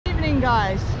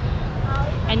guys.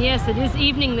 And yes, it is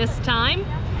evening this time.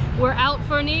 We're out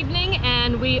for an evening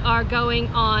and we are going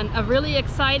on a really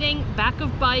exciting back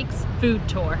of bikes food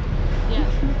tour. Yeah.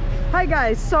 Hi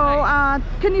guys, so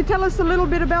can you tell us a little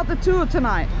bit about the tour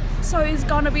tonight? So it's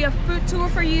gonna be a food tour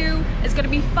for you. It's gonna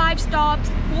be 5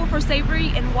 stops, 4 for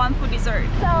savory and 1 for dessert.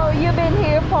 So you've been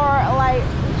here for like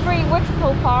 3 weeks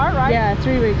so far, right? Yeah,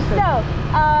 3 weeks. So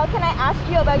can I ask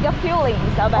you about your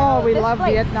feelings about we this love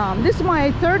place? Vietnam. This is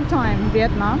my 3rd time in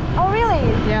Vietnam. Oh really?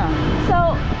 Yeah.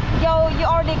 So you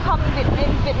already come in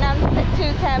Vietnam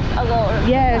 2 times ago?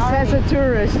 Yes, as a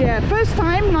tourist. Yeah, first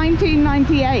time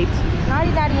 1998.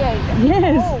 1998.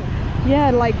 Yes. Oh.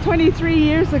 Yeah, like 23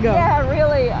 years ago. Yeah,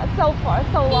 really, so far,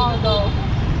 so long ago.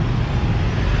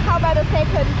 How about the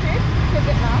second trip to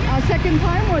Vietnam? Our second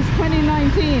time was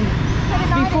 2019,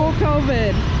 before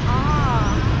COVID.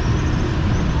 Ah.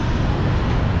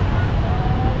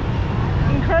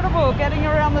 Incredible, getting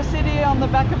around the city on the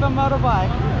back of a motorbike.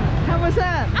 How was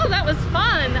that? Oh, that was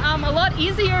fun. A lot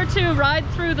easier to ride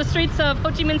through the streets of Ho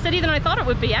Chi Minh City than I thought it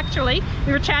would be, actually.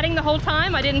 We were chatting the whole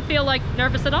time. I didn't feel like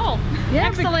nervous at all. Yeah,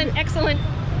 excellent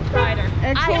rider.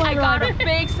 Excellent I got rider. a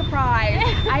big surprise.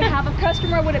 I have a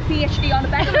customer with a PhD on the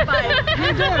back of the bike.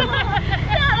 You do?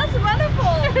 Yeah, that's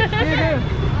wonderful. You do?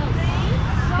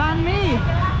 Bahn Mi.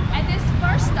 At this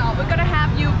first stop, we're gonna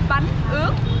have you Bahn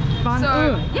Uot. Bahn So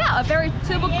Uot. yeah, a very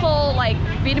typical like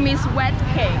Vietnamese wet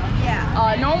cake.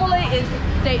 Yeah. Normally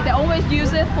they always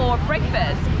use it for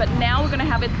breakfast, but now we're gonna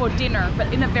have it for dinner,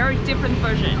 but in a very different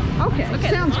version. Okay,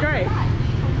 sounds great.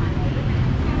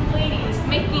 Ladies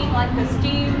making like the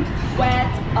steamed wet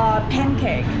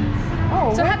pancake.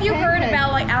 Oh, So what have you heard pancake?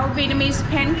 about like our Vietnamese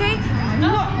pancake?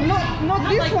 Not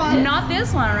this one. Not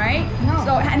this one, right? No.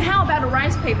 So and how about the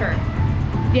rice paper?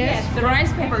 Yes. The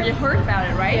rice paper, you heard about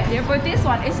it, right? Yeah. But this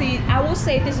one is I will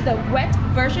say this is the wet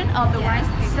version of the rice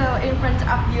paper. So in front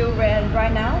of you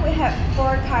right now, we have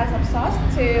 4 kinds of sauce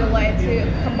to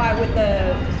combine with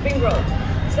the spring roll.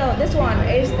 So this one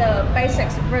is the basic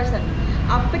version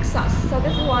of thick sauce. So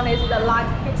this one is the light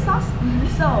thick sauce.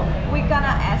 So we're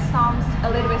gonna add a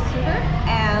little bit sugar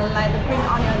and like the green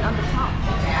onion on the top.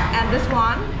 And this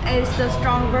one is the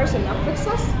strong version of thick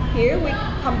sauce. Here we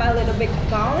combine a little bit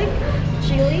garlic,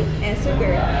 chili, and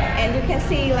sugar. And you can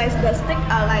see like the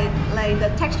like the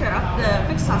texture of the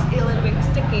thick sauce is a little bit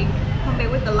sticky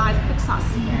compared with the light thick sauce.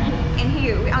 And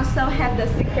here we also have the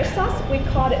secret sauce. We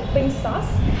call it pink sauce.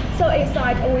 So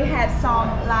inside we have some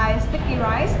like sticky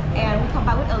rice and we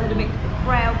combine with a little bit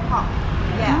ground pork.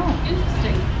 Yeah. Oh,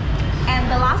 interesting. And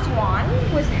the last one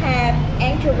we have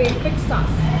anchovy thick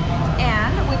sauce.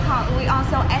 And we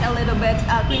also add a little bit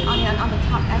green onion on the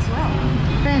top as well.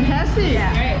 Fantastic.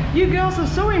 Yeah. You girls are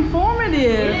so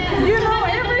informative. Yeah. You know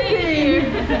everything.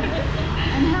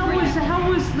 And how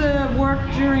was the work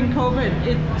during COVID?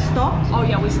 It stopped? Oh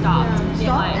yeah, we stopped.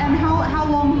 Stopped? And how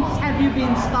long have you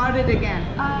been started again?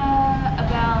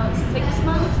 About 6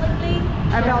 months lately.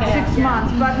 About 6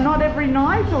 months, but not every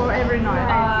night or every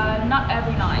night? Not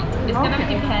every night. It's gonna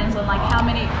depends on like how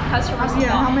many customers.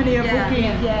 Yeah, how many are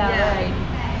booking? Yeah, right.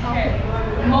 Okay.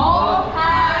 Một,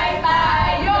 hai, ba,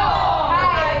 yo!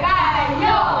 Hai, ba,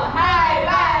 yo! Hai,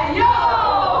 ba, yo!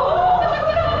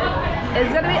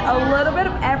 It's gonna be a little bit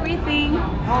of everything.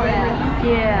 Oh,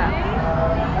 everything. Yeah.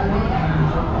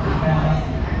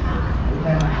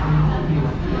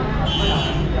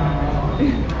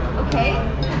 Okay?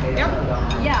 Yep.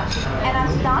 Yeah. And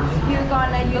after that, you're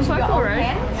gonna use your own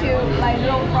hand to like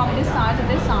roll from this side to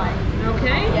this side.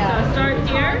 Okay, Yeah. so start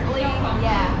here.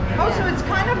 Yeah. Oh, so it's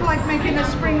kind of like making a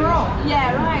spring roll.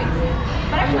 Yeah, right.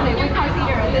 But actually, we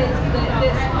consider this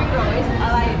spring roll is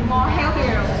like more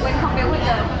healthier when compared with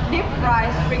the deep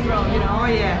fried spring roll. You know? Oh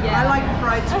yeah. I like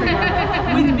fried spring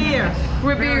roll with beer.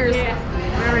 With beers. Yeah.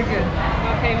 Very good.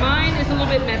 Okay, mine is a little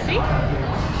bit messy.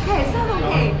 Okay, so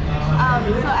okay.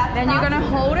 So at Then you're gonna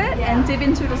hold it and dip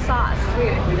into the sauce.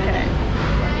 Okay.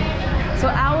 So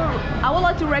I would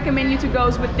like to recommend you to go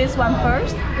with this one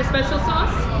first. The special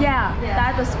sauce? Yeah,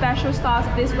 that's the special sauce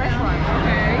of this restaurant.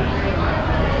 Okay.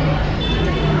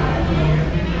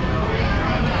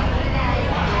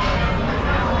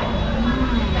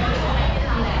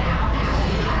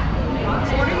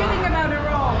 So what do you think about the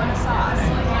roll and the sauce?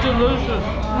 Delicious.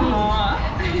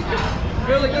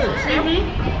 Really good.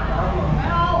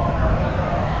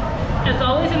 As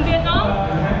always in Vietnam,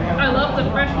 I love the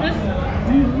freshness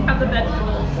of the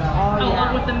vegetables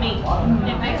along with the meat.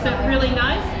 It makes it really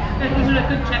nice and gives it a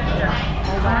good texture.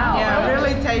 Wow. Yeah,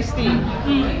 really tasty.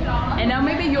 And now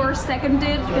maybe your second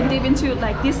dip, you can dip into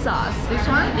like this sauce. This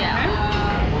one? Yeah.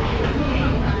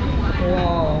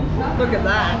 Whoa, look at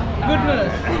that.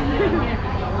 Goodness.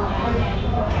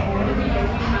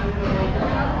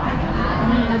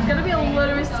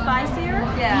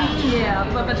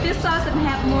 this sauce it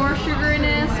have more sugar in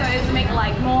it, so it make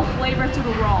like more flavor to the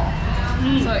raw.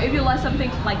 So if you like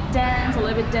something like dense, a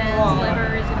little bit dense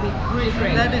flavor, it's gonna be really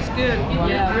great. That is good.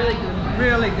 Yeah, really good.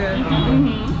 Really good.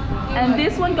 And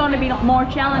this one gonna be more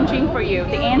challenging for you,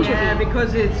 the anchovy. Yeah,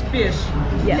 because it's fish.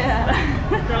 Yes.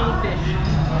 Strong fish.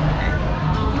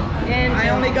 And I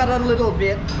only got a little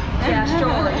bit. Yeah,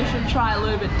 sure. You should try a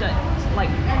little bit, like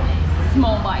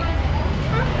small bite.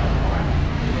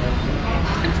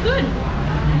 It's good.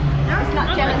 It's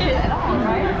not challenging at all,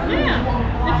 right? Yeah,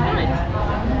 it's nice.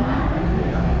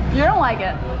 You don't like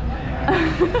it?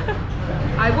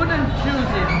 I wouldn't choose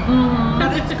it,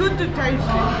 but it's good to taste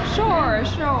it. Sure,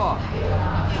 sure.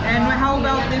 And how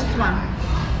about this one?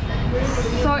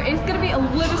 So it's gonna be a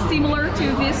little similar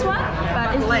to this one,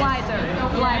 but it's less.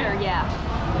 lighter, yeah.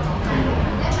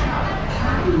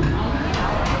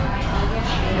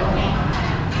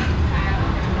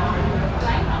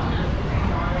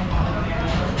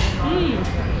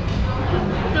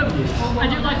 I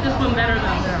do like this one better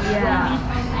though. Yeah.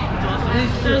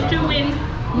 Those two wins.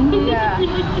 Yeah.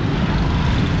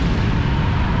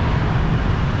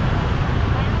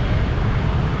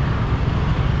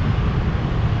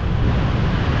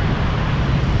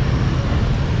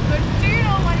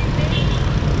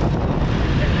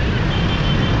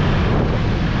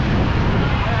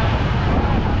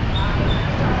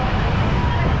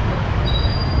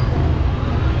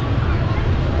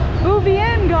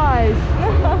 Guys.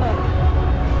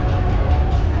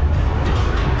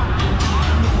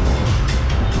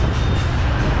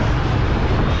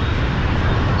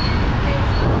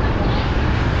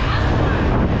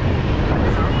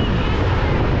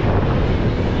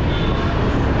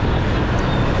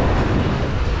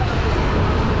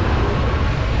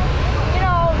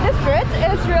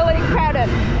 It's really crowded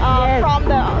Yes. from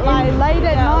the like Late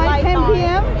at night, 10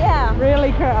 p.m. Yeah.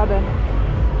 Really crowded.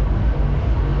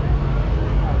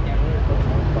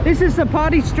 This is the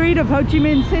party street of Ho Chi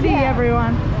Minh City,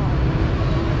 everyone.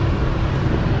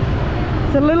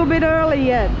 It's a little bit early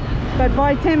yet, but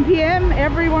by 10 p.m.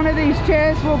 every one of these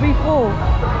chairs will be full.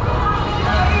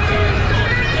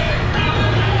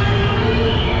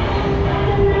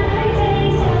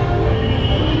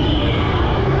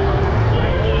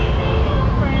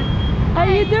 How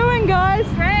you doing, guys?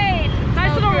 Great.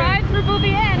 Nice little ride through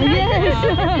Vietnamese. Yes.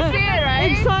 You see it,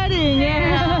 right? Exciting,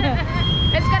 yeah.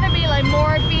 It's gonna be like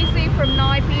more busy from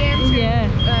 9 p.m. to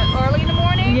early in the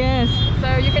morning. Yes. So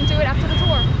you can do it after the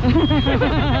tour.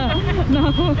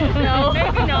 No. No,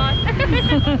 maybe not.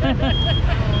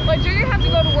 But do you have to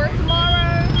go to work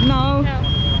tomorrow? No.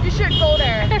 No. You should go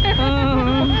there.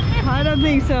 I don't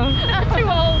think so. I'm too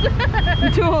old.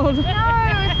 I'm too old. No,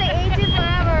 it's the 18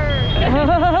 forever.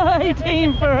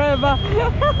 18 forever.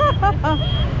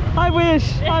 I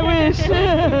wish. I wish.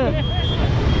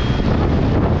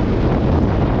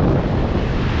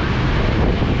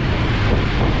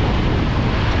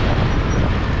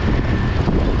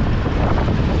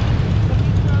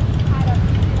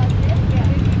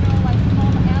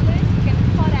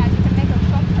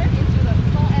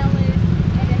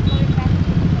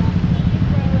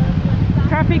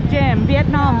 Traffic jam,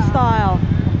 Vietnam style.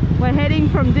 We're heading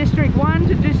from District 1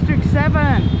 to District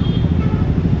 7.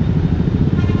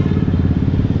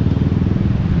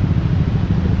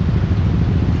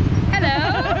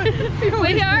 Hello.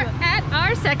 We are at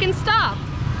our second stop.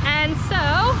 And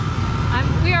so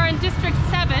we are in District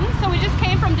 7. So we just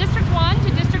came from District 1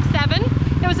 to District 7.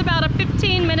 It was about a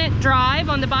 15-minute drive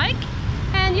on the bike.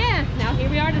 And yeah, now here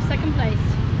we are to second place.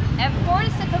 And for the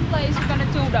second place, we're gonna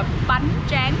do the Bahn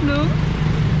Cahn Ghe.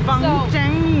 Bahn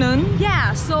Cahn Ghe.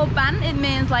 Yeah, so bánh it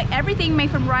means like everything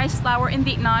made from rice flour in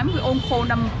Vietnam. We all call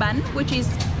them bánh, which is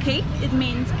cake. It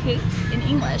means cake in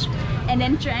English. And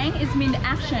then Trang is mean the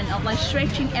action of like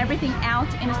stretching everything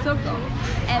out in a circle.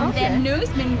 And then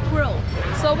Nu's mean grill.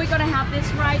 So we're gonna have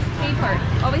this rice paper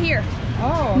over here.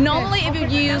 Oh, okay. Normally if you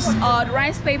use the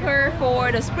rice paper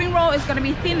for the spring roll, it's gonna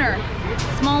be thinner,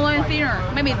 smaller and thinner,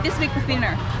 maybe this big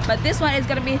thinner, but this one is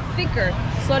gonna be thicker.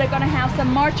 So they're gonna have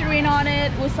some margarine on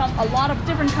it with a lot of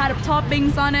different kind of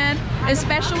toppings on it,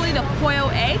 especially the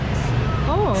quail eggs.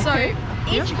 Oh, okay. So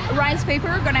each rice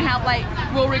paper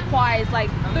will require like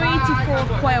 3 to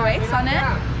 4 quail eggs on it,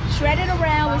 shredded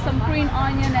around with some green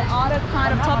onion and other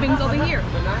kind of toppings over here.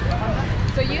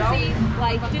 So you see,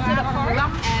 like this is the part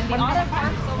and the other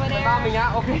part is over there.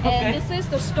 And this is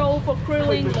the stove for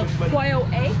grilling the quail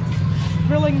eggs.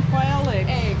 Grilling quail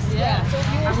eggs. Yeah. So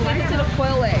you will stick it to the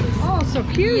quail eggs. Oh, so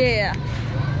cute. Yeah.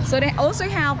 So they also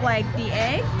have like the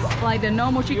eggs, like the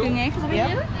normal chicken eggs over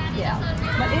here. Yeah.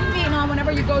 But in Vietnam,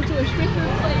 whenever you go to a street food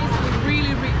place, we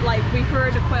really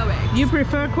prefer the quail eggs. You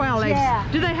prefer quail eggs? Yeah.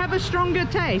 Do they have a stronger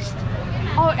taste?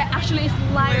 Oh, actually it's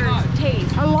lighter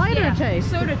taste. A lighter taste?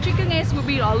 So the chicken eggs will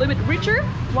be a little bit richer.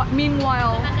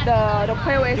 Meanwhile, the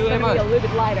quail eggs will be a little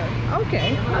bit lighter.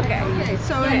 Okay. Okay.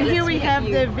 So and here we have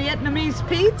the Vietnamese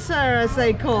pizza, as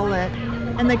they call it.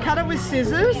 And they cut it with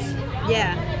scissors?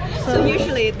 Yeah. So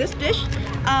usually this dish,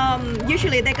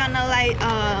 usually they're gonna like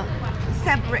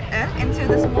separate it into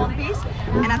the small piece,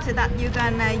 and after that you're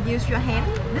gonna use your hand.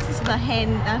 This is the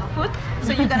hand food,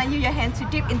 so you're gonna use your hand to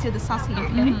dip into the sauce here.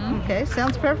 Okay,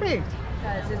 sounds perfect.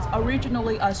 Because it's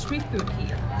originally a street food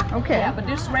here. Okay. Yeah, but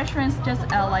this restaurant's just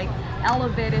like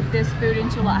elevated this food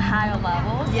into like higher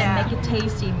levels and make it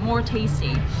tasty, more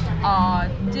tasty.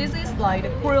 This is like the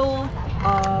grilled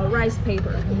rice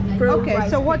paper. Okay,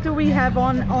 so what do we have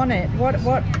on it?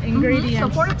 What ingredients? So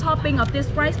for the topping of this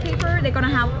rice paper, they're gonna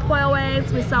have quail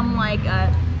eggs with some like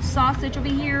sausage over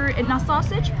here. And not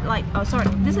sausage, like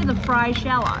this is the fried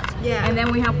shallot. Yeah. And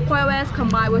then we have quail eggs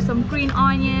combined with some green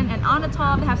onion, and on the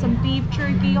top they have some beef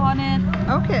jerky on it.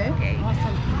 Okay.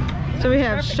 Awesome. So we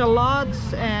have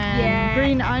shallots and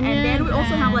green onion. And then we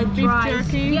also have like beef dry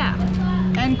jerky. Yeah.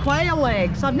 And quail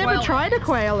eggs. I've never tried a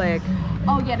quail egg.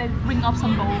 Oh yeah, they bring up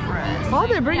some bowl for us. Oh,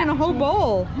 they're bringing a whole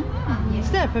bowl.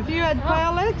 Steph, have you had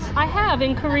quail eggs? I have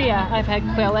in Korea. I've had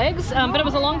quail eggs, but it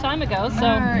was a long time ago. So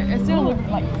it still looks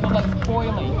like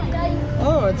boiling.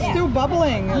 Oh, it's still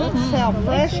bubbling. That's how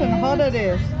fresh and hot it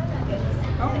is.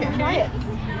 Okay, try it.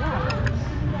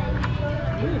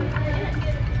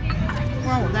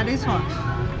 Wow, that is hot.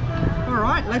 All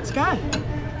right, let's go.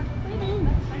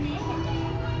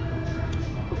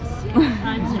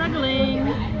 I'm struggling.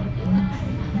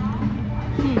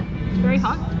 It's very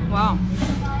hot. Wow,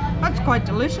 that's quite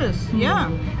delicious. Yeah.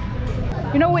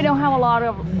 You know, we don't have a lot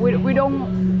of, we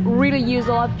don't really use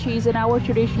a lot of cheese in our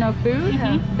traditional food.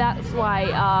 That's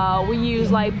why we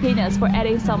use like peanuts for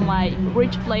adding some like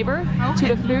rich flavor to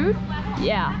the food.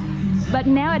 Yeah. But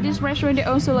now at this restaurant they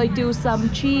also like do some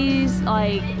cheese,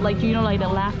 like you know, like the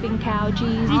laughing cow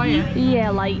cheese. Oh yeah. Yeah,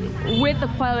 like with the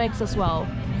quail eggs as well.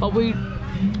 But we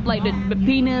like the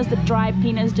peanuts, the dried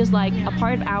peanuts, just like a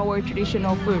part of our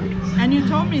traditional food. And you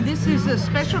told me this is a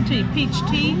specialty peach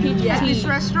tea at this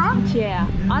restaurant? Yeah.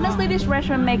 Honestly, this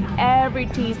restaurant make every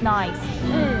tea nice.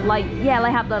 Like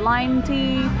have the lime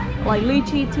tea, like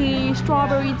lychee tea,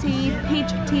 strawberry tea,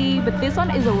 peach tea. But this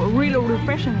one is a really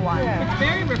refreshing one. It's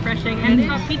very refreshing, and it's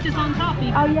got peaches on top.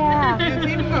 Even. Oh yeah. It's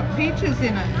even got peaches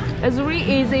in it. It's really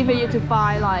easy for you to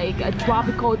find like a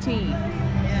tropical tea.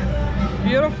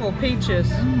 Beautiful peaches.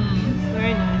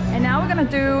 Very nice. And now we're gonna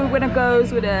go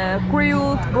with a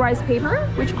grilled rice paper,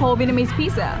 which called Vietnamese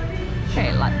pizza.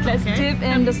 Okay, let's dip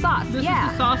in the sauce. This is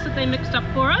the sauce that they mixed up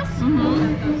for us.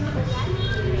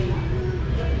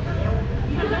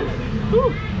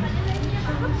 Ooh.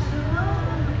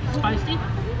 Spicy.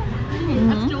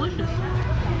 That's delicious.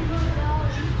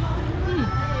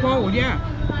 Whoa, yeah.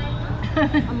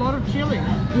 A lot of chili.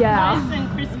 Yeah. Nice and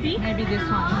crispy. Maybe this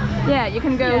one. Yeah, you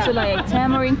can go to like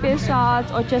tamarind fish sauce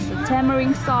or just a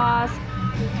tamarind sauce.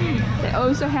 They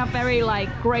also have very like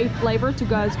great flavor to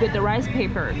go with the rice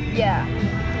paper. Yeah.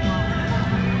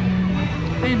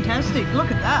 Fantastic. Look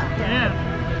at that.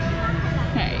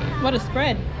 Yeah. Okay. What a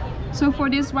spread. So for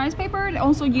this rice paper, they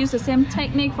also use the same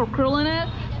technique for curling it,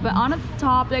 but on the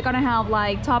top they're gonna have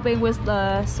like topping with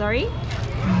the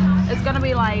it's gonna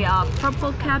be like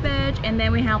purple cabbage, and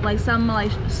then we have like some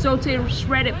like sauteed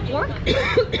shredded pork,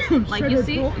 like shredded you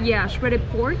see, pork? Yeah, shredded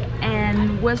pork,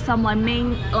 and with some like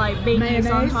mayonnaise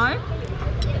on top.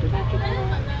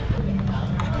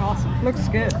 Awesome. Looks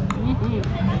good.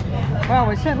 Well,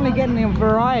 we're certainly getting a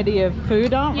variety of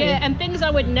food, aren't we? Yeah, and things I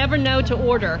would never know to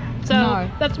order. So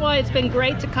that's why it's been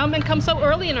great to come so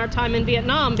early in our time in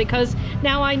Vietnam, because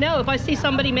now I know if I see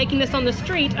somebody making this on the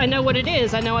street, I know what it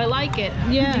is. I know I like it.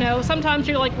 Yeah. You know, sometimes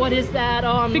you're like, what is that?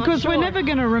 Oh, I'm because not sure. we're never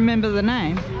going to remember the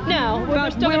name. No,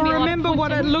 but we'll remember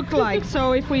what it looked like.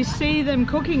 So if we see them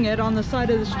cooking it on the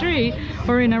side of the street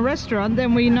or in a restaurant,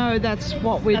 then we know that's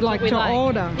what we'd like to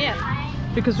order. Yeah.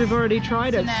 Because we've already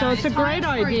tried it. So it's a great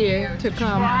idea to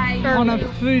come on a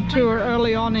food tour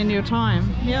early on in your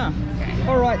time. Yeah.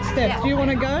 All right, Steph, do you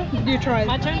want to go? You try it.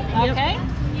 My turn? Yep. Okay.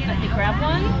 Let me grab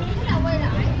one.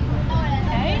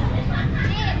 Okay.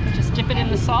 Just dip it in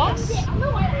the sauce.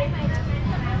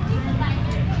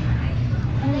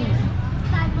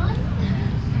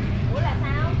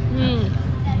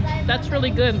 That's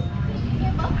really good.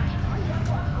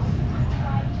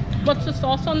 What's the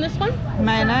sauce on this one?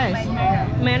 Mayonnaise.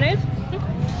 Mayonnaise?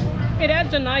 It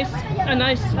adds a nice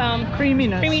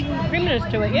creaminess. creaminess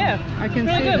to it. Yeah, I can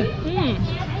really see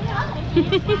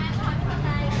good.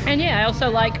 And yeah, I also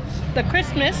like the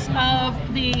crispness of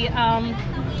the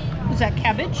is that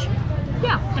cabbage?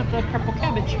 Yeah, of the purple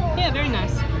cabbage. Yeah, very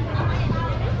nice.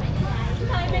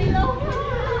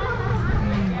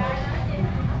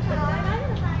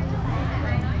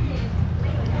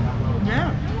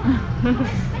 Yeah.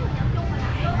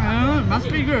 Oh, it must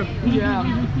be good. Yeah.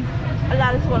 A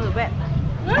lot of one of it.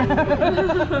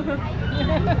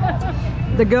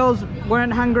 The girls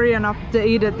weren't hungry enough to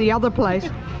eat at the other place,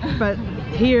 but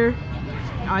here,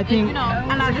 I think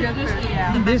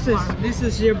this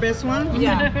is your best one.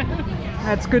 Yeah.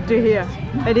 That's good to hear.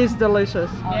 It is delicious.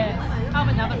 Yes. I'll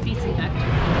have another piece of that.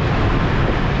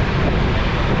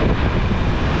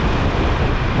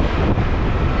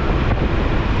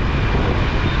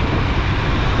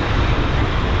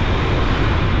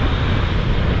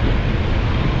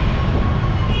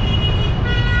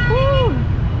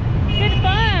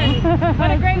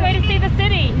 What a great way to see the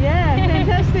city. Yeah,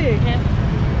 fantastic. Yeah.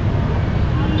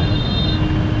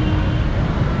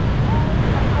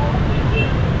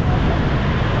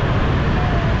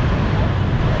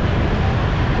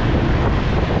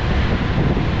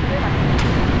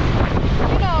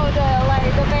 You know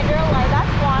the vendor like that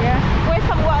one. Yeah. With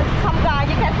some guy,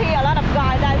 you can see a lot of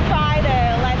guys that try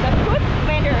the fruit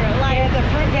vendor The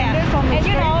fruit vendors on the and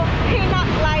street. you know they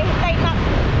not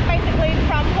basically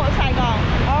from Ho Saigon.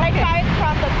 They try it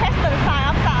from the western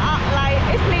side of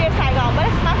it's near Saigon, but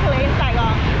it's not really in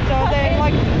Saigon. So they're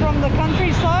like from the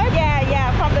countryside?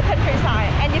 Yeah, from the countryside,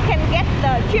 and you can get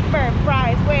the cheaper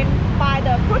price when buy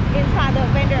the fruit inside the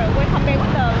vendor when compared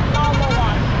with the normal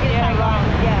one in Saigon.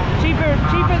 Yeah. Cheaper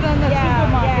than the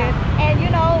supermarket. Yeah. And you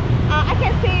know, I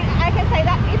can say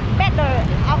that it's better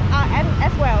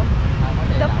as well.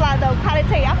 The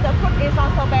quality of the fruit is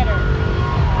also better.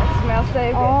 It smells so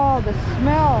good. Oh, the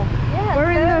smell. Yeah,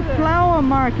 We're in the so good. flower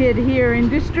market here in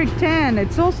District 10.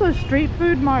 It's also street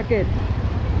food market.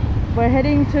 We're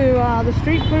heading to the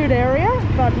street food area,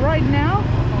 but right now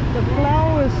the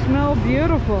flowers smell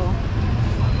beautiful.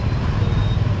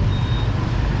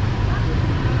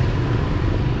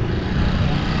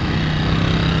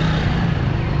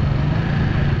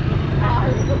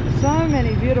 So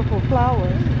many beautiful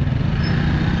flowers.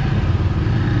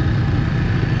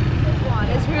 This one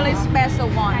is really special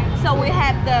one. So we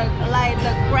have the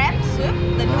crab soup,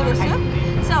 the noodle soup.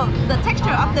 So the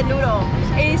texture of the noodle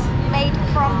is made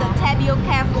from the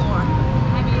tapioca flour.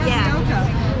 Yeah.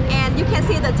 And you can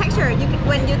see the texture.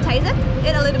 When you taste it,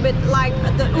 it's a little bit like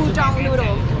the udon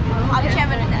noodle of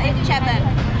Japan.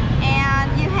 And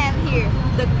you have here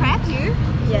the crab here.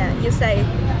 Yeah, you say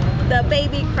the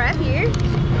baby crab here.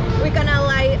 We're gonna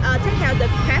take out the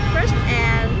crab first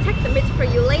and take the meat for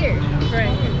you later.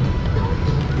 Right.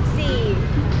 See.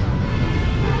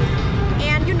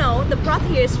 And you know the broth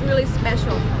here is really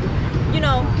special. You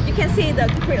know, you can see the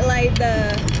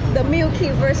milky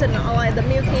version, or the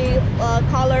milky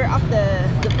color of the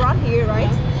broth here,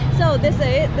 right? So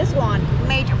this one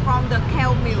made from the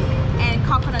cow milk and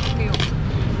coconut milk.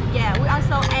 Yeah, we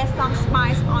also add some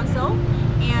spice also,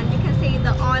 and you can see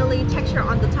the oily texture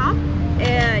on the top.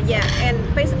 Yeah, and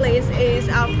basically it's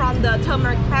from the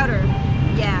turmeric powder.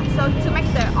 Yeah, so to make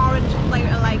the orange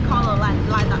color like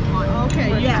that one. Okay,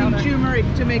 using turmeric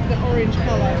to make the orange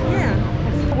color.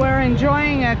 Yeah. We're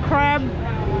enjoying a crab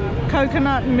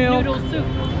coconut milk Noodle soup.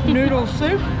 noodle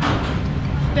soup.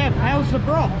 Steph, how's the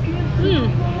broth?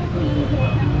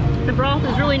 The broth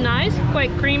is really nice,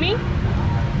 quite creamy.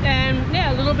 And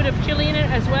yeah, a little bit of chili in it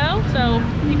as well. So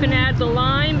you can add the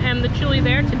lime and the chili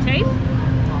there to taste.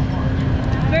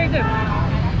 Very good.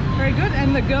 Very good.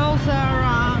 And the girls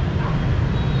are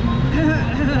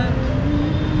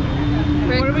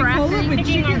what do we call it? With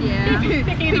Picking chicken?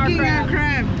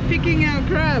 Picking our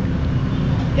crab.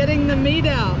 Getting the meat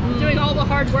out. Doing all the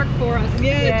hard work for us.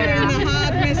 Yeah, doing the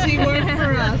hard, messy work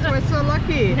for us. We're so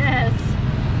lucky. Yes.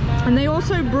 And they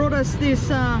also brought us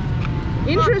this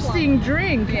interesting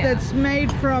drink that's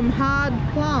made from hard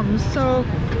plums. So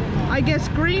I guess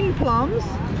green plums.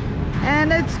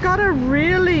 And it's got a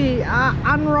really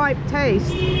unripe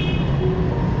taste.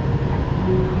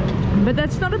 But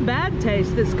that's not a bad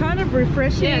taste. It's kind of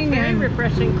refreshing. Yeah, it's very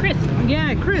refreshing. Crisp.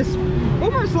 Yeah, crisp.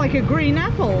 Almost like a green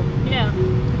apple. Yeah.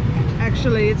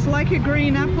 Actually, it's like a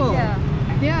green apple. Yeah.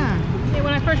 Yeah.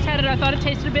 When I first had it, I thought it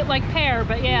tasted a bit like pear,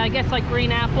 but yeah, I guess like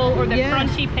green apple or the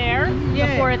crunchy pear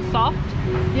before it's soft.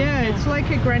 Yeah, it's like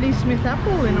a Granny Smith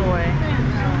apple in a way.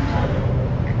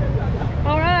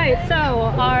 All right, so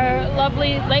our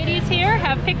lovely ladies here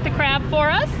have picked the crab for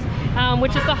us,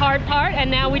 which is the hard part,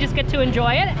 and now we just get to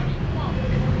enjoy it.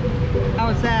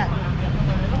 How's that?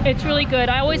 It's really good.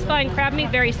 I always find crab meat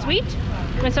very sweet,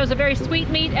 and so it's a very sweet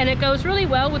meat, and it goes really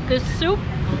well with this soup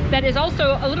that is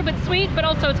also a little bit sweet, but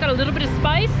also it's got a little bit of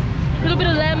spice, a little bit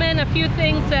of lemon, a few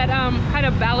things that kind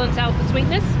of balance out the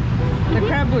sweetness. The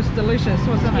crab was delicious,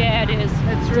 wasn't it? Yeah, it is.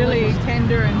 It's really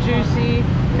tender and juicy.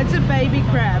 It's a baby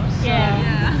crab. So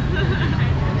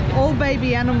all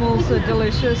baby animals are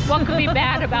delicious. What could be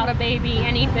bad about a baby?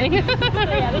 Anything.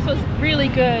 Yeah, this was really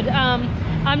good.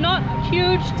 I'm not a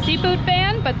huge seafood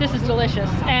fan, but this is delicious.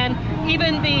 And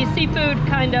even the seafood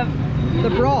kind of the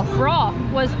broth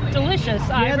was delicious.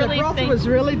 Yeah, the broth was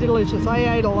really delicious. I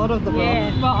ate a lot of the broth.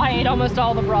 Yeah, well, I ate almost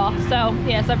all the broth. So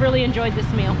yes, I've really enjoyed this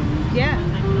meal. Yeah,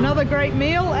 another great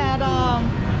meal at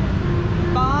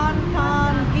Bahn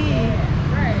Cahn Ghe.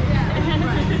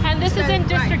 And this is in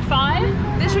District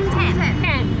 5? District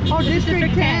 10. Oh,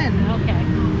 District 10. Okay.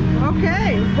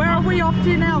 Okay, where are we off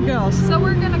to now, girls? So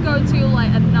we're gonna go to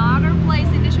like another place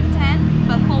in District 10,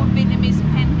 but for Vietnamese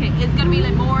pancake. It's gonna be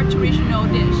like more traditional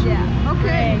dish. Yeah.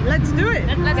 Okay, let's do it.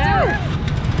 Let's do it.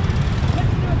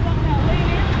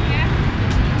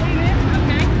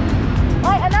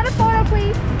 Like another photo,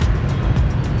 please.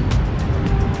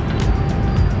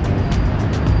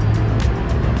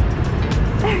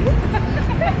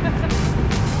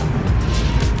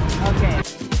 Okay.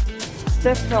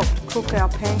 Steph helped cook our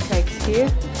pancakes here,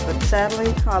 but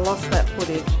sadly I lost that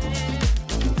footage.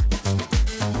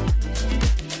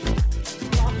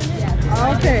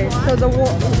 Okay, so the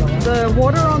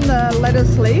water on the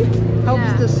lettuce leaf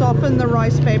helps to soften the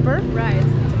rice paper. Right,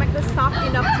 to make this soft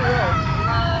enough to roll.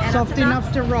 And Soft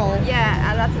enough to roll.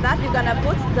 Yeah, and after that you're gonna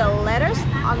put the lettuce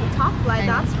on the top like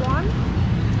that's one.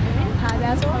 And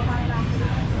that's one.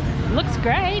 Looks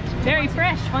great. Very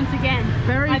fresh once again.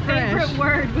 Very My fresh. favorite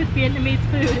word with Vietnamese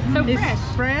food. It's so fresh.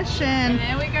 It's fresh and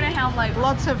then we're gonna have like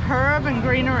lots of herb and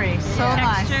greenery. So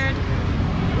nice. Textured.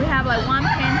 we have like one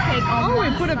pancake on Oh,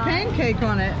 one we put a side. pancake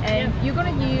on it. And you're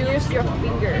gonna use your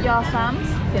finger, your thumbs,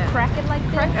 crack it like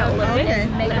this, a little bit, Okay.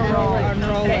 make a roll.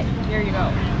 Unroll Okay, it. here you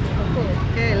go.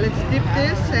 Okay, let's dip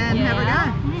this and have a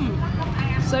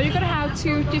go. So you're gonna have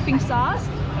two dipping sauce,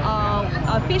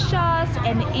 fish sauce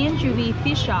and anchovy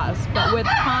fish sauce, but with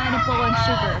pineapple and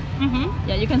sugar.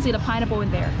 Yeah, you can see the pineapple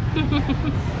in there.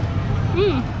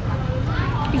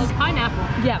 This is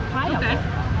pineapple. Yeah, pineapple. Okay.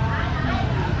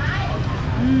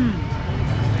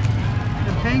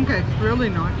 The pancake's really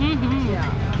nice.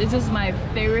 Yeah, this is my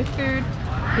favorite food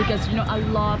because you know I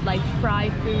love like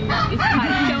fried food. It's kind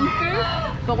of junk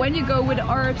food, but when you go with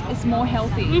herbs, it's more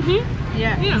healthy.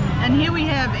 Yeah. And here we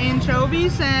have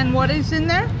anchovies and what is in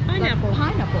there? Pineapple.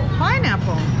 Pineapple.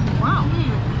 Pineapple. Wow.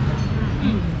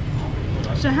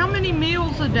 So how many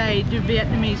meals a day do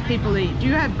Vietnamese people eat? Do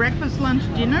you have breakfast, lunch,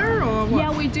 dinner, or what?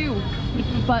 Yeah, we do.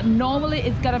 But normally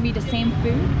it's gonna be the same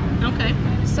food. Okay.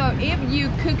 So if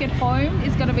you cook at home,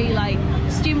 it's gonna be like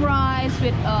steamed rice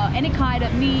with any kind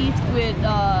of meat, with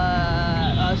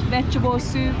vegetable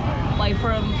soup, like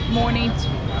from morning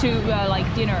to like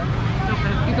dinner.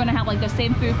 Okay. You're gonna have like the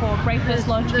same food for breakfast,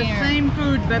 lunch, The dinner. same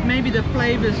food, but maybe the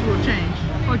flavors will change.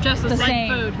 Or just the, The same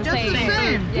same. food. The Just same. the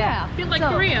same. Yeah. Feel like So-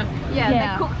 Korea. Yeah, They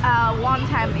yeah. cook one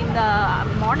time in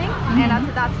the morning, and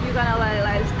after that you're gonna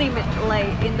like steam it like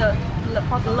in the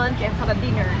for the lunch and for the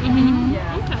dinner.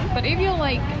 Yeah. Okay. But if you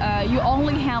like, you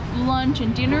only have lunch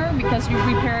and dinner because you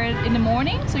prepare it in the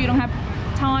morning, so you don't have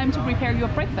time to prepare your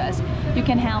breakfast. You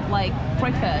can have like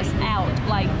breakfast out,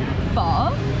 like pho,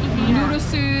 noodle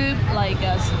soup, like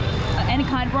any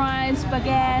kind of rice,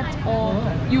 spaghetti, or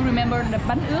you remember the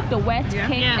Bahn Uot, the wet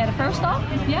cake Yeah. at the first stop?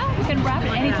 Yeah, you can wrap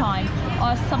it anytime.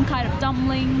 Or some kind of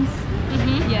dumplings.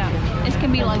 Yeah, it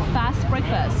can be like fast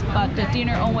breakfast, but the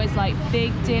dinner always like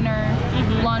big dinner,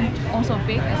 lunch also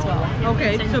big as well.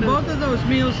 Okay, Same so food. both of those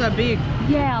meals are big.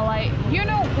 Yeah, like you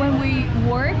know when we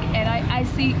work and I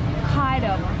see kind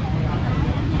of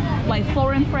like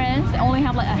foreign friends they only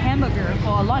have like a hamburger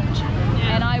for lunch,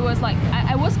 and I was like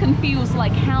I was confused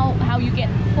like how you get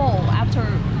full after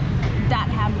that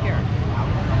hamburger.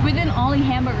 Within only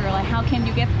hamburger, like how can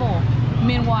you get full?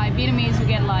 Meanwhile, Vietnamese we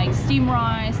get like steamed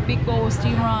rice, big bowl of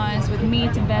steamed rice with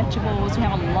meat and vegetables. We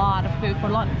have a lot of food for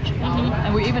lunch,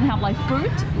 and we even have like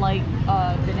fruit, like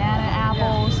banana,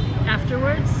 apples.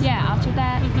 Afterwards? Yeah, after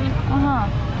that.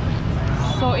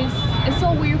 So it's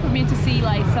so weird for me to see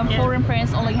like some foreign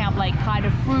friends only have like kind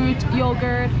of fruit,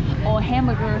 yogurt, or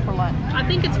hamburger for lunch. I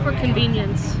think it's for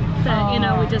convenience that, you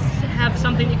know, we just have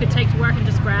something you could take to work and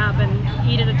just grab and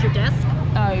eat it at your desk.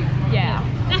 Oh yeah.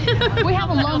 We have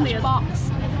a Not the lunch healthiest.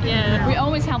 box. Yeah. We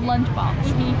always have lunch box,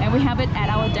 and we have it at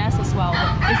our desk as well.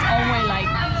 But it's always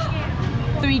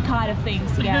like 3 kind of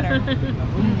things together.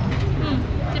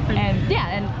 different. And yeah,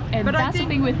 and But I that's the think-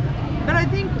 thing with But I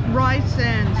think rice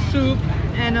and soup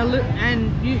and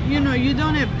you know, you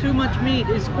don't have too much meat.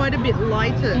 It's quite a bit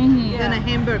lighter than a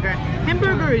hamburger.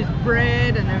 Hamburger is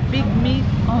bread and a big meat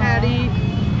patty,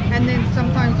 and then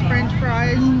sometimes French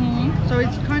fries. So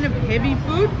it's kind of heavy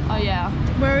food. oh yeah,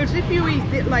 Whereas if you eat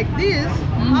it like this,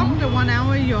 after 1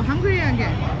 hour you're hungry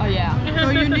again. oh yeah. So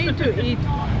you need to eat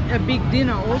a big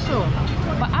dinner also.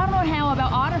 But I don't know how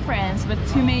about other friends, but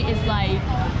to me it's like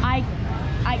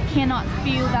I cannot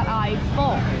feel that I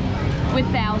full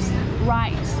without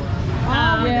rice. Oh,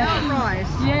 yeah. without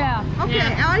rice. Yeah. Okay,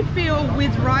 Yeah. I feel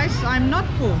with rice I'm not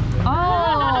full.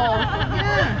 Oh,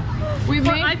 Yeah. we Or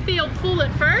make. I feel full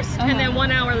at first, and then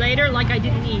 1 hour later, like I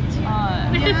didn't eat.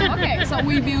 Okay, so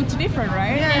we build different,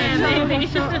 right? Yeah, maybe.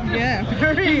 yeah,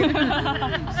 very.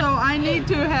 So I need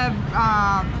to have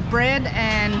bread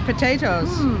and potatoes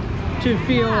to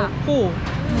feel full.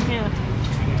 Yeah.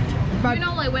 But You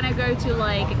know, like when I go to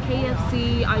like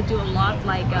KFC, I do a lot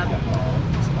like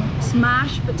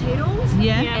smashed potatoes.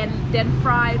 Yeah. And then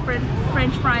fried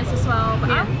French fries as well. But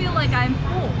I feel like I'm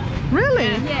full. really?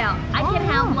 Yeah, I can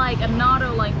have like another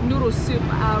like noodle soup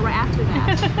right after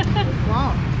that.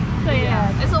 Wow. So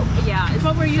yeah, It's so it's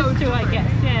what we're so used to, I different.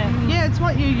 guess. Yeah. Yeah, it's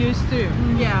what you're used to.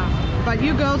 Yeah. But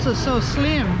you girls are so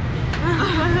slim.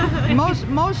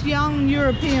 most young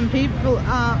European people,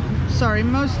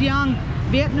 most young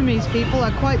Vietnamese people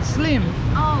are quite slim.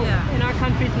 Oh. In our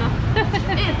country's not.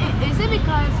 Is it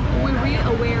because we're really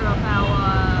aware of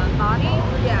our body?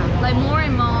 Yeah. Like more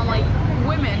and more like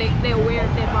women, they aware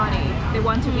of their body. They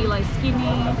want to be like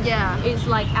skinny. Yeah. It's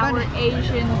like our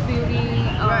Asian beauty.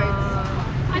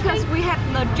 Because we have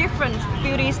the different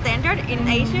beauty standard in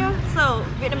Asia, so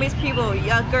Vietnamese people,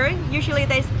 younger, usually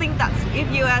they think that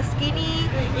if you are skinny,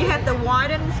 you have the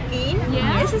widened skin,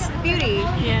 Yeah. this is beauty.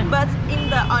 Yeah. But in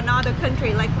the another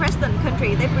country, like Western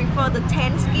country, they prefer the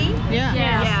tan skin. Yeah.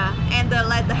 Yeah. And the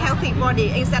like the healthy body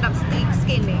instead of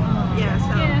skinny. Yeah,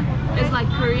 so Yeah. It's like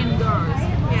Korean girls.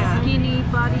 Yeah. Skinny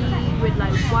body with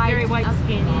like white, Very white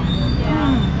skin.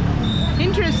 Yeah.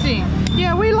 Interesting.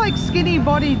 Yeah, we like skinny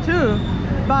body too,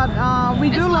 but we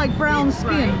do It's like brown fit,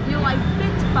 skin. right? You like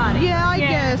fit body. Yeah, I Yeah.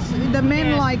 guess the men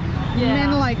Yeah. like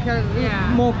Yeah.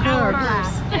 more curves,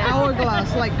 Hourglass. Yeah.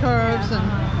 hourglass like curves and.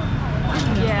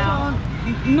 Yeah.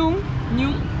 Nung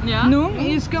Yeah. Nung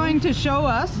is going to show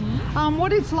us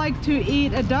what it's like to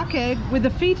eat a duck egg with a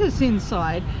fetus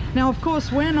inside. Now, of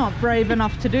course, we're not brave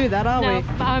enough to do that, are No, we?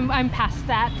 I'm past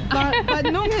that. But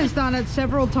Nung has done it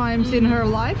several times in her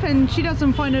life, and she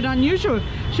doesn't find it unusual.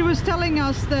 She was telling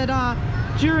us that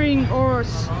during or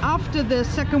after the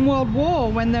Second World War,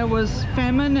 when there was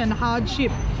famine and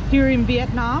hardship here in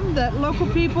Vietnam, that local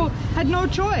people had no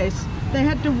choice. They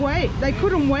had to wait. They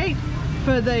couldn't wait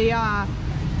for the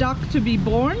duck to be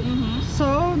born,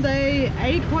 so they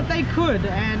ate what they could,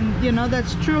 and you know,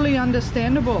 that's truly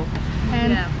understandable.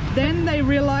 And then they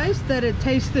realized that it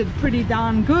tasted pretty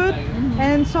darn good,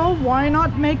 and so why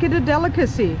not make it a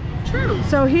delicacy? True.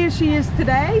 So here she is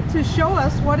today to show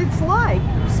us what it's like.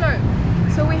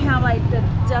 So we have like the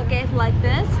duck egg like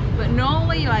this, but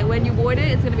normally like when you boil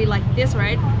it, it's gonna be like this,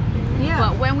 right? Yeah.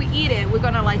 But when we eat it, we're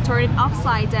gonna like turn it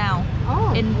upside down.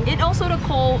 Oh. And it also the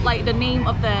called like the name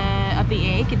of the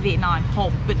egg in Vietnam,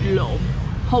 hột vịt lộn.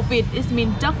 Hột vịt is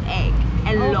mean duck egg,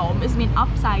 and lộn is mean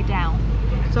upside down.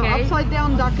 So Okay. upside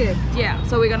down duck egg. Yeah.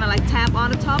 So we're gonna like tap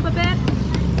on the top of it,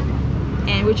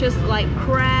 and we just like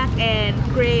crack and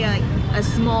create a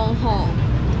small hole,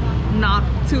 not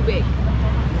too big.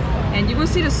 And you will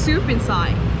see the soup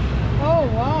inside. Oh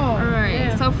wow. Alright,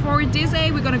 Yeah. so for this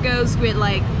egg, we're gonna go with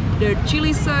like the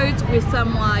chili sauce with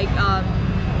some like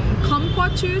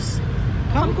kumquat juice.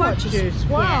 Kumquat juice.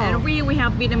 Wow. Yeah, and really we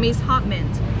have Vietnamese hot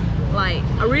mint. Like,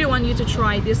 I really want you to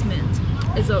try this mint.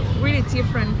 It's a really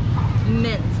different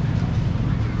mint.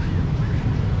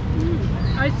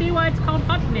 I see why it's called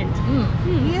hot mint.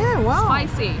 Yeah, wow.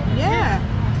 Spicy. Yeah.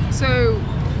 So,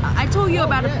 I told you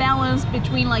about the balance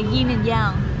between like yin and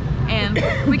yang. And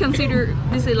we consider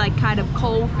this is like kind of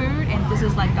cold food and this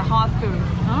is like the hot food.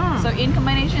 So in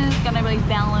combination, it's gonna really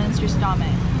balance your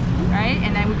stomach, right?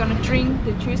 And then we're gonna drink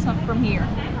the juice from here.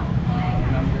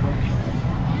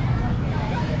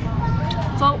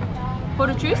 So for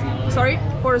the juice,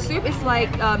 for the soup, it's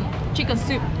like chicken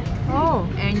soup. Oh.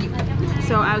 And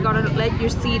so I'm gonna let you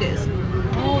see this.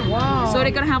 Oh wow. So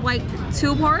they're gonna have like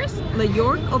two parts, the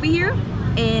yolk over here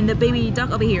and the baby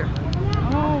duck over here.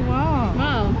 Oh wow.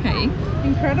 Wow. Okay.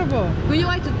 Incredible. Would you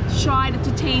like to try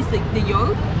to taste the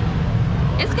yolk?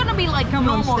 It's gonna be like Come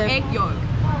on, normal Steph. egg yolk.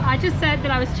 I just said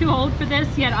that I was too old for this,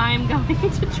 yet I am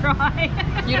going to try.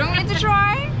 You don't need to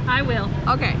try? I will.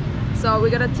 Okay. So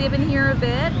we're gonna dip in here a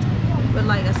bit with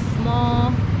like a small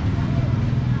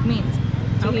mint.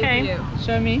 Okay.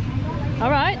 Show me. All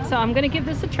right, so I'm gonna give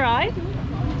this a try.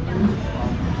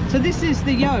 So this is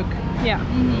the yolk Yeah.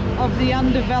 of the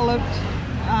undeveloped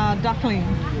duckling.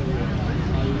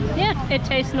 Yeah, it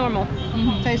tastes normal.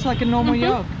 Tastes like a normal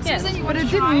yolk. Yes. Susan, you But want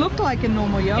it to try? didn't look like a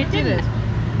normal yolk, It did it?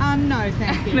 didn't. No,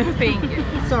 thank you. No, thank you.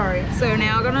 Sorry. So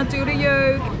now I'm gonna do the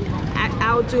yolk.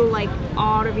 I'll do like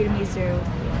all the Vietnamese do.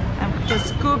 Just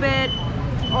scoop it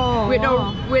Oh,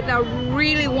 wow. without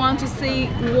really want to see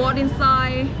what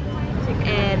inside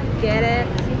and get it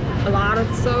a lot of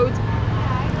salt.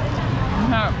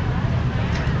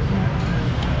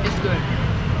 It's good.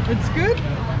 It's good?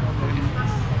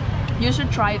 You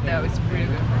should try it though, it's really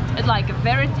good. It's like a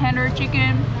very tender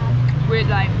chicken with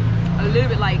like a little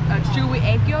bit like a chewy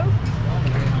egg yolk.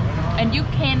 And you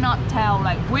cannot tell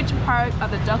like which part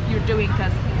of the duck you're doing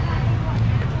because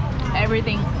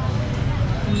everything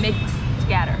mixed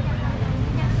together.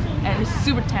 And it's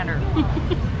super tender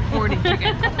for the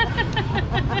chicken.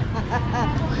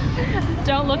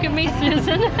 Don't look at me,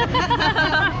 Susan.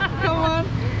 Come on.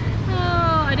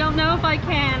 Oh, I don't know if I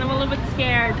can. I'm a little bit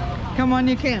scared. Come on,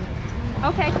 you can.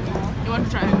 Okay, You want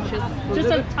to try it? just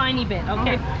a tiny bit.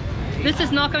 Okay. This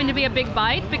is not going to be a big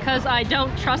bite because I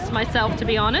don't trust myself, to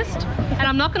be honest. And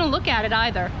I'm not going to look at it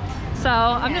either. So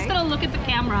I'm just going to look at the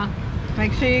camera.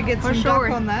 Make sure you get some sure.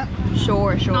 duck on that.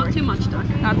 Sure. Not too much, duck.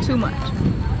 Not too much.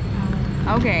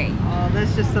 Okay. Oh,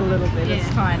 that's just a little bit. It's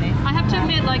Yeah. tiny. I have to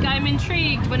admit, like, I'm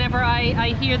intrigued whenever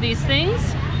I hear these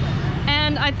things.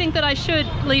 And I think that I should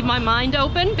leave my mind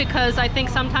open because I think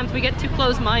sometimes we get too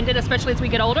close-minded, especially as we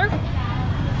get older.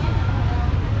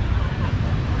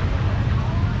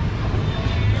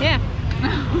 Yeah,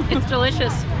 it's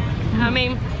delicious. I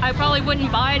mean, I probably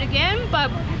wouldn't buy it again,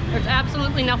 but there's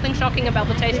absolutely nothing shocking about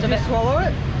the taste Did of you it. swallow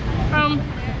it?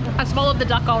 I swallowed the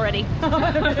duck already.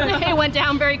 It went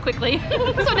down very quickly.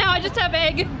 So now I just have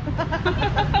egg.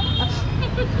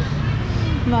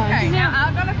 Nice. Okay, now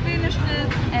I'm gonna finish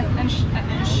this and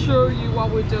show you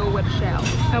what we do with shell.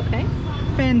 Okay.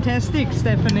 Fantastic,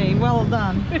 Stephanie. Well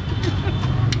done.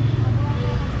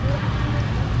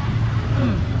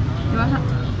 You want some?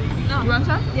 No. You want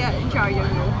some? Yeah, enjoy your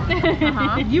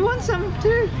meal. You want some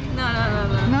too? No.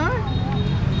 No?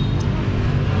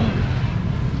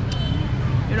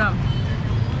 You know,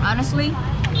 honestly,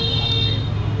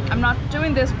 I'm not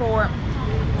doing this for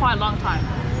quite a long time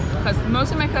because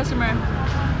most of my customers,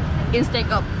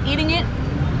 instead of eating it,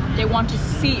 they want to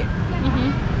see it.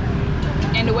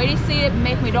 And the way they see it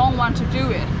make me don't want to do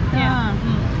it. Yeah.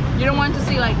 You don't want to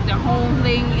see like the whole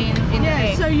thing in the Yeah,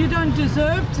 egg. so you don't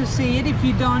deserve to see it if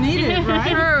you don't eat it, right?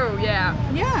 True, yeah.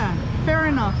 Yeah, fair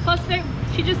enough. Plus,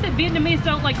 she just said Vietnamese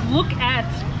don't like look at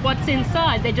what's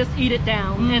inside; they just eat it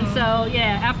down. And so,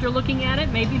 yeah, after looking at it,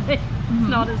 maybe it's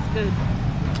not as good.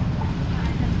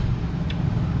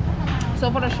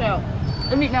 So for the shell,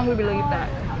 in Vietnam we believe that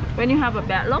when you have a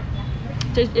bad luck,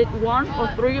 just eat 1 or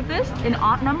 3 of this in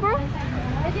odd number.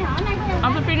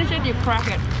 After finish it, you crack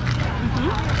it.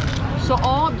 So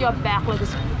all of your bad luck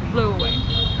is blew away.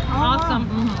 Awesome.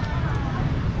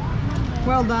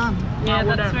 Well done. Yeah,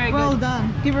 well that's done. very Well good.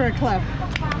 done. Give her a clap.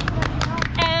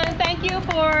 And thank you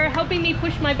for helping me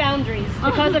push my boundaries.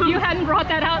 Because if you hadn't brought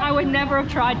that out, I would never have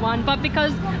tried one. But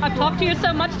because I've talked to you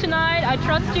so much tonight, I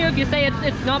trust you. If you say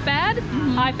it's not bad,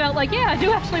 I felt like, yeah, I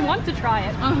do actually want to try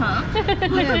it.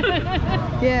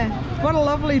 Yeah. What a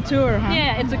lovely tour, huh?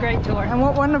 Yeah, it's a great tour. And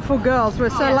what wonderful girls. We're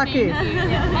so lucky.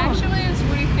 Actually, it's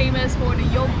really famous for the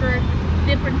yogurt,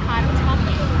 different kind of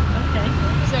topping. Okay.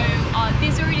 So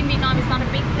dessert in Vietnam is not a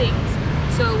big thing.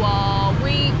 So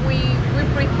we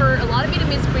prefer, a lot of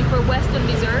Vietnamese prefer Western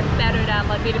dessert better than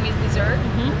like Vietnamese dessert.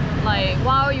 Like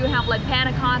while you have like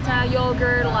panna cotta,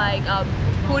 yogurt, like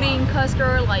pudding,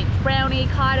 custard, like brownie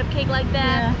kind of cake like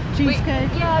that.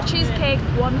 Yeah, cheesecake. Cheesecake,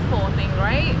 wonderful thing,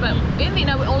 right? But in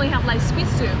Vietnam we only have like sweet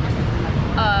soup,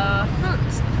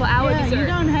 fruits for our Yeah, dessert. you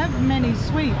don't have many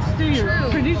sweets, do you? True.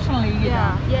 Traditionally, you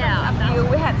don't. Yeah,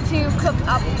 we have 2 cooked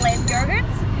up plain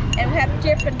yogurts and we have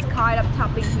different kind of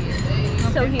topping here.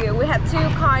 So here we have 2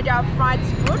 kind of fried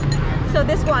fruit. So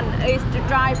this one is the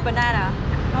dried banana.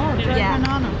 Oh, dried Yeah.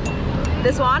 banana.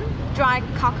 This one, dried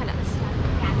coconuts.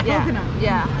 Coconut.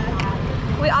 Yeah.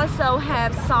 We also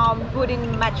have some pudding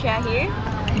matcha here.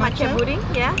 Matcha pudding,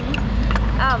 yeah.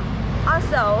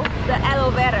 Also the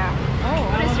aloe vera.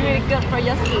 Oh, It's really good for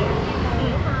your skin.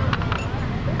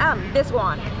 This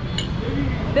one.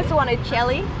 This one is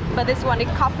jelly, but this one is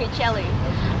coffee jelly.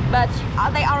 But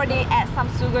they already add some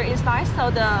sugar inside, so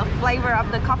the flavor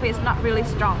of the coffee is not really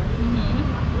strong.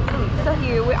 So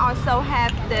here we also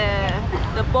have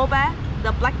the boba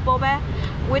the black boba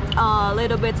with a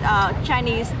little bit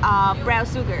Chinese brown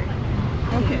sugar.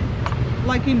 Okay.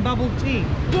 Like in bubble tea.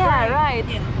 Yeah, right.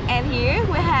 And here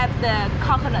we have the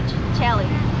coconut jelly.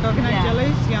 Coconut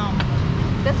jellies, yum.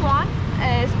 This one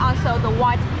is also the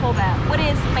white boba, which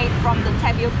is made from the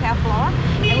tapioca flour,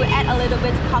 and we add a little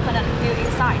bit coconut milk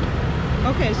inside.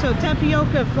 Okay, so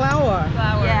tapioca flour.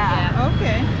 Yeah.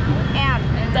 Okay. And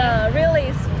the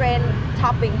really strange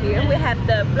topping here, we have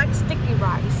the black sticky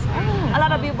rice. A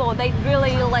lot of people, they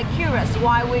really like curious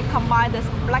why we combine this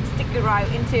black sticky rice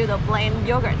into the plain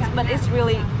yogurt, but it's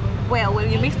really well when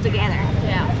you mix together.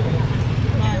 Yeah.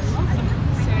 Nice.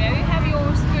 So there you have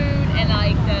your spoon and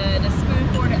like the spoon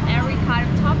for every kind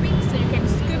of topping, so you can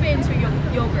scoop it into your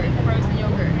yogurt, frozen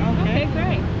yogurt. Okay,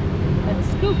 great. Let's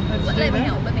scoop. Let me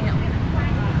help.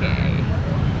 Okay.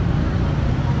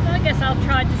 Well, I guess I'll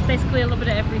try just basically a little bit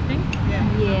of everything.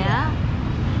 Yeah.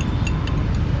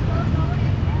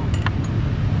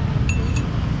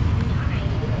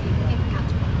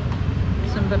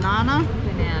 Some banana.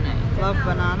 Love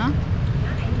banana.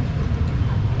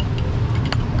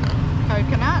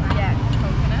 Coconut. Yeah,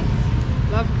 coconuts.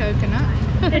 Love coconut.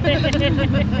 Okay,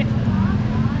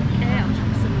 I'll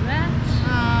try some of that.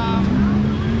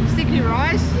 Sticky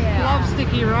rice. Yeah. Love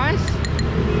sticky rice.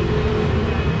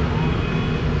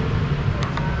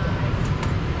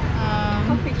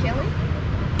 Coffee jelly.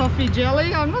 Coffee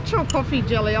jelly. I'm not sure coffee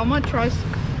jelly. I might try. I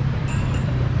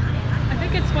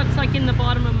think it's what's like in the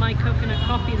bottom of my coconut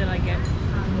coffee that I get.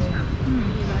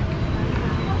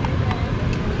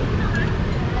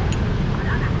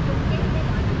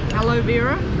 Aloe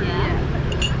vera. Yeah.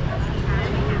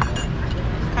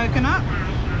 Coconut.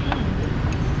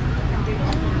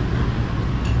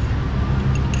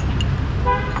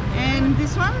 And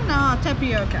this one,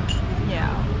 tapioca.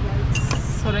 Yeah.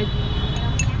 So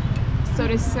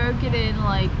they soak it in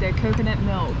like the coconut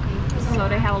milk, so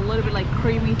they have a little bit like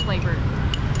creamy flavor.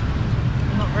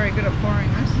 I'm not very good at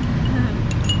pouring this.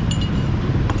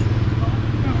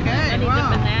 Okay, I need the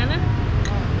banana.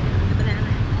 The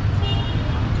banana.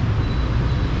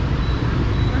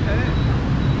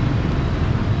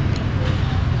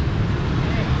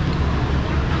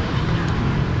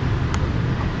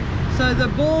 So the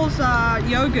balls are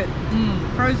yogurt,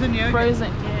 frozen yogurt.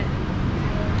 Frozen.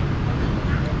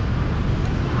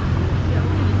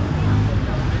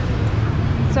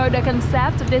 So the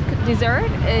concept of this dessert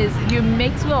is you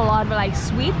mix with a lot of like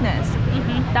sweetness.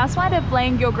 That's why the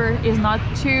plain yogurt is not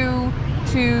too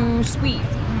sweet.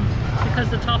 Because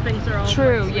the toppings are all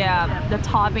True, quite sweet. yeah. The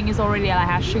topping is already like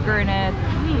has sugar in it.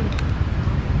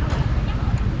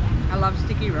 I love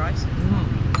sticky rice.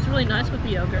 It's really nice with the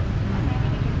yogurt.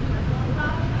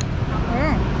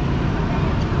 Oh,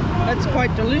 that's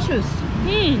quite delicious.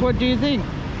 What do you think?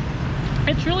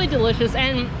 It's really delicious,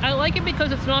 and I like it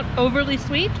because it's not overly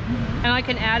sweet, and I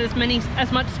can add as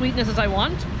much sweetness as I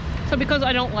want. So because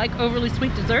I don't like overly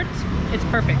sweet desserts, it's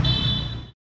perfect.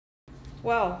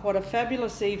 Well, what a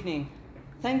fabulous evening.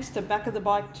 Thanks to Back of the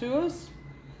Bike Tours.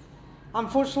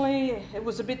 Unfortunately, it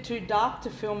was a bit too dark to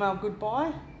film our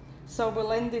goodbye, so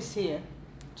we'll end this here.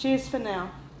 Cheers for now.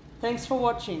 Thanks for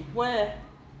watching. We're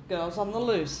Girls on the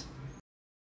Loose.